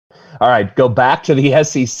All right, go back to the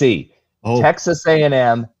SEC. Oh. Texas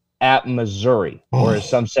A&M at Missouri, or as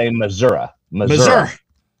some say, Missouri,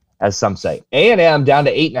 as some say. A&M down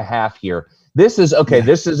to 8.5 here. This is okay. Yeah.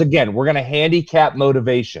 This is, again, we're going to handicap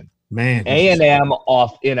motivation. Man, A&M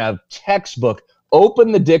off in a textbook.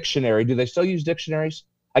 Open the dictionary. Do they still use dictionaries?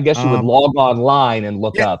 I guess you would log online and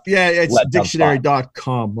look up. Yeah, it's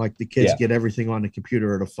dictionary.com. Like the kids get everything on the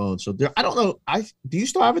computer or the phone. So I don't know. Do you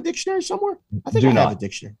still have a dictionary somewhere? I think I have a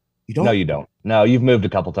dictionary. You don't? No, you don't. No, you've moved a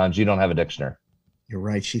couple times. You don't have a dictionary. You're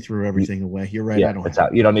right. She threw everything away. You're right. Yeah, I don't. It's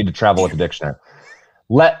out. You don't need to travel with the dictionary.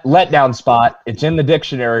 Letdown spot. It's in the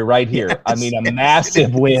dictionary right here. Yes, I mean, a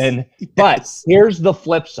massive win. Yes. But here's the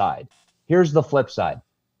flip side.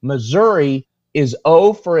 Missouri is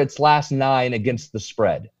 0 for its last 9 against the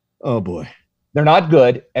spread. Oh, boy. They're not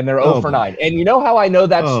good, and they're 0 for 9. And you know how I know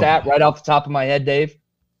that stat right off the top of my head, Dave?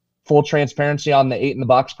 Full transparency on the 8 in the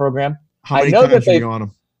Box program. How many times were you on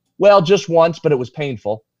them? Well, just once, but it was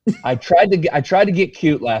painful. I tried to get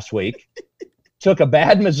cute last week. Took a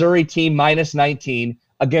bad Missouri team -19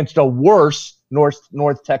 against a worse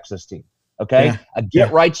North Texas team. Okay, yeah. A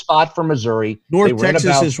get-right spot for Missouri. North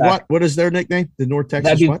Texas is what? What is their nickname? The North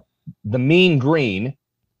Texas what? The Mean Green.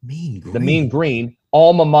 The Mean Green.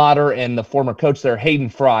 Alma mater and the former coach there, Hayden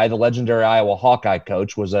Fry, the legendary Iowa Hawkeye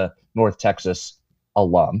coach, was a North Texas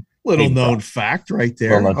alum. Little known fact right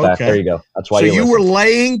there. Fact. There you go. That's why you were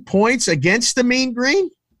laying points against the Mean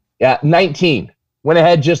Green? Yeah, 19. Went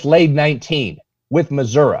ahead, just laid 19 with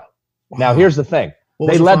Missouri. Wow. Now, here's the thing.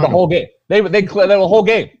 They led the whole game. They the whole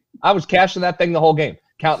game. I was cashing that thing the whole game.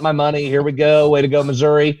 Counting my money. Here we go. Way to go,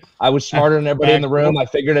 Missouri. I was smarter than everybody in the room. I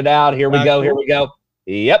figured it out. Here we go.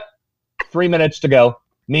 Yep. 3 minutes to go.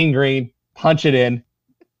 Mean Green. Punch it in.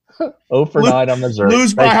 0 for 9 on Missouri.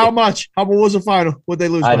 Lose by how much? What was the final? What'd they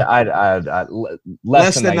lose by?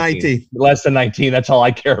 Less than 19. Less than 19. That's all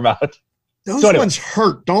I care about. Those ones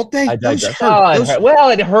hurt, don't they? Those hurt. Well,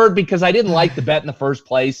 it hurt because I didn't like the bet in the first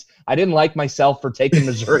place. I didn't like myself for taking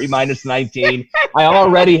Missouri -19. I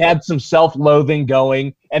already had some self-loathing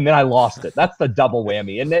going, and then I lost it. That's the double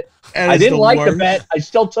whammy, isn't it? I didn't like the bet. I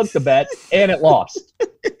still took the bet, and it lost.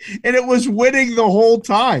 And it was winning the whole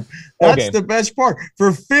time. That's the best part.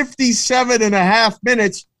 For 57.5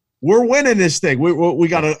 minutes, we're winning this thing. We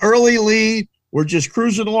got an early lead. We're just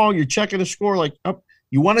cruising along. You're checking the score like up.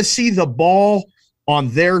 You want to see the ball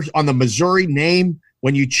on the Missouri name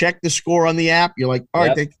when you check the score on the app. You're like, all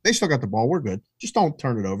right, they still got the ball. We're good. Just don't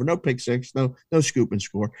turn it over. No pick six. No scoop and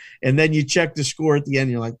score. And then you check the score at the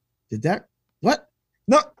end. You're like, did that? What?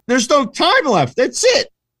 No, there's no time left. That's it.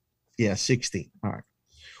 Yeah, 16. All right.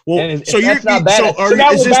 Well, so you're not bad.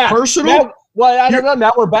 So is this personal? I don't know.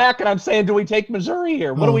 Now we're back, and I'm saying, do we take Missouri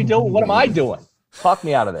here? What are we doing? What am I doing? Talk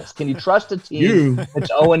me out of this. Can you trust a team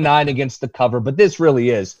that's 0-9 against the cover? But this really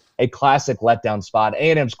is a classic letdown spot.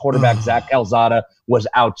 A&M's quarterback, Zach Calzada, was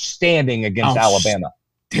outstanding against Alabama.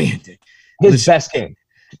 His best game.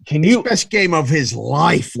 His best game of his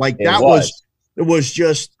life. Like that was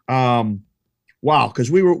just wow.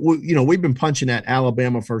 Because we've been punching that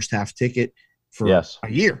Alabama first half ticket for a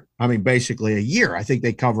year. I mean, basically a year. I think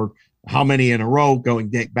they covered how many in a row going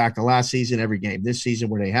back to last season, every game this season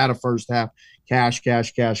where they had a first half. Cash,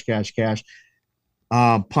 punched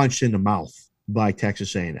in the mouth by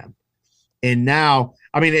Texas A&M. And now,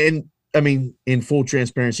 in full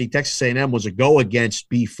transparency, Texas A&M was a go against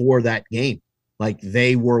before that game. Like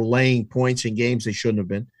they were laying points in games they shouldn't have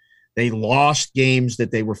been. They lost games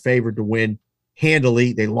that they were favored to win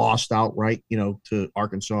handily. They lost outright, to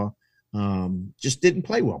Arkansas. Just didn't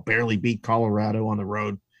play well. Barely beat Colorado on the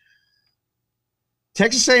road.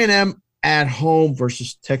 Texas A&M at home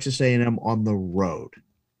versus Texas A&M on the road.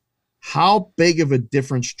 How big of a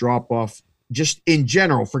difference drop-off, just in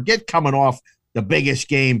general, forget coming off the biggest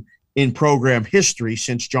game in program history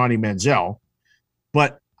since Johnny Manziel,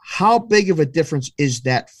 but how big of a difference is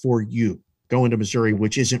that for you going to Missouri,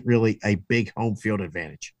 which isn't really a big home field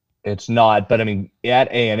advantage? It's not, but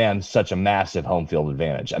at A&M, such a massive home field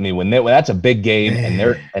advantage. When that's a big game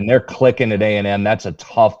and they're clicking at A&M, that's a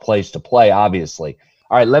tough place to play, obviously.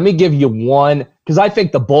 All right, let me give you one, because I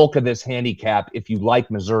think the bulk of this handicap, if you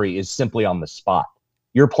like Missouri, is simply on the spot.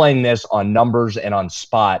 You're playing this on numbers and on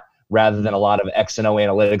spot rather than a lot of X and O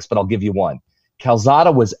analytics, but I'll give you one.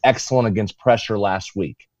 Calzada was excellent against pressure last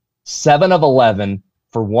week. 7 of 11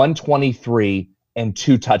 for 123 and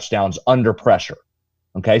 2 touchdowns under pressure.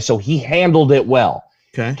 Okay, so he handled it well.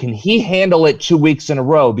 Okay. Can he handle it 2 weeks in a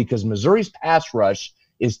row? Because Missouri's pass rush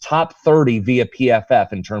is top 30 via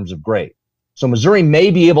PFF in terms of grade. So Missouri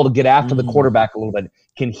may be able to get after the quarterback a little bit.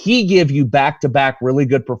 Can he give you back-to-back really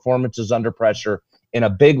good performances under pressure in a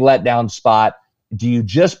big letdown spot? do you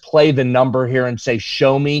just play the number here and say,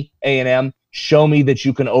 show me A&M, show me that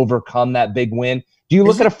you can overcome that big win? Do you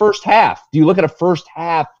look at a first half? Do you look at a first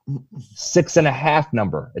half 6.5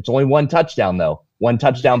 number? It's only one touchdown, though. One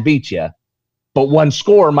touchdown beats you, but one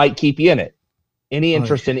score might keep you in it. Any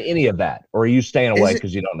interest in any of that? Or are you staying away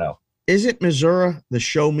because you don't know? Isn't Missouri the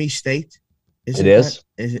show me state? It is.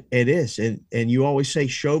 It is. And you always say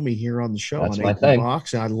show me here on the show. That's on my thing.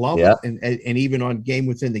 Box, and I love it. And even on Game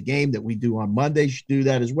Within the Game that we do on Mondays, you do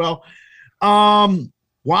that as well.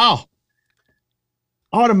 Wow.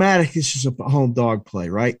 Automatic, this is a home dog play,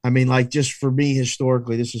 right? I mean, like, just for me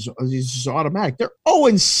historically, this is automatic. They're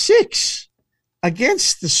 0-6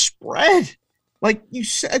 against the spread. Like you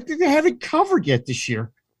said, they haven't covered yet this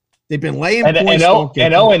year. They've been laying points.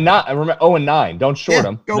 And 0-9. I remember 0-9. Don't short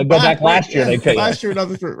them. Go back last year. Last year,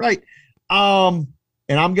 another 3. Right. And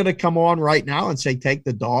I'm going to come on right now and say take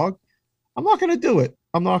the dog. I'm not going to do it.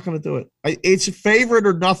 It's a favorite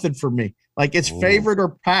or nothing for me. Like, it's favorite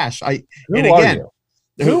or pass.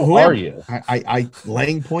 Who are you? I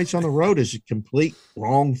laying points on the road is a complete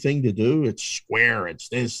wrong thing to do. It's square. It's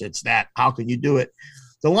this. It's that. How can you do it?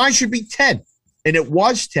 The line should be 10. And it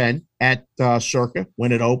was 10 at Circa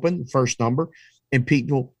when it opened, the first number, and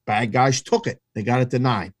bad guys took it. They got it to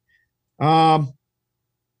 9.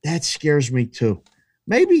 That scares me too.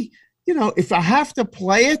 Maybe, if I have to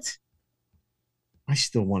play it, I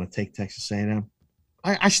still want to take Texas A&M.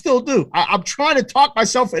 I still do. I'm trying to talk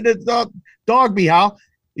myself into the dog, Mihal.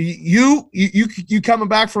 You coming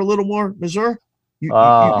back for a little more, Missouri? You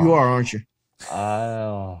are, aren't you?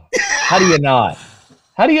 How do you not?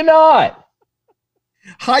 How do you not?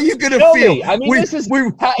 How you gonna feel? Me. I mean,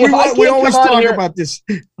 we always talk about this.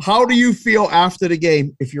 How do you feel after the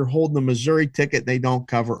game if you're holding the Missouri ticket and they don't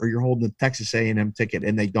cover, or you're holding the Texas A&M ticket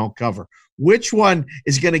and they don't cover? Which one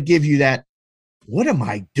is going to give you that? What am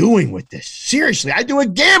I doing with this? Seriously, I do a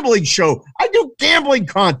gambling show. I do gambling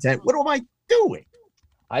content. What am I doing?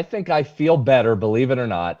 I think I feel better, believe it or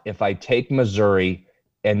not, if I take Missouri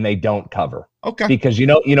and they don't cover. Okay. Because you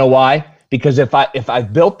know why? Because if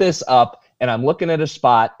I've built this up and I'm looking at a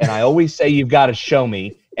spot and I always say you've got to show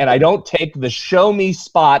me, and I don't take the show me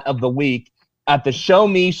spot of the week at the show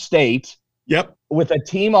me state. Yep. With a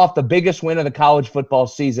team off the biggest win of the college football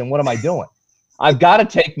season, what am I doing? I've got to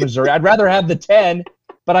take Missouri. I'd rather have the 10,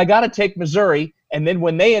 but I got to take Missouri. And then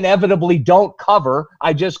when they inevitably don't cover,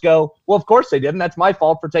 I just go, well, of course they didn't. That's my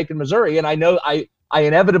fault for taking Missouri. And I know I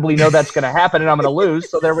inevitably know that's going to happen and I'm going to lose.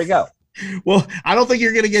 So there we go. Well, I don't think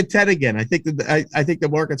you're going to get 10 again. I think I think the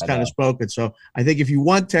market's kind of spoken. So I think if you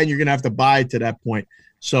want 10, you're going to have to buy to that point.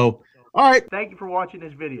 So, all right. Thank you for watching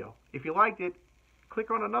this video. If you liked it,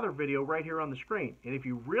 click on another video right here on the screen. And if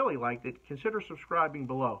you really liked it, consider subscribing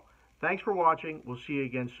below. Thanks for watching. We'll see you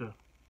again soon.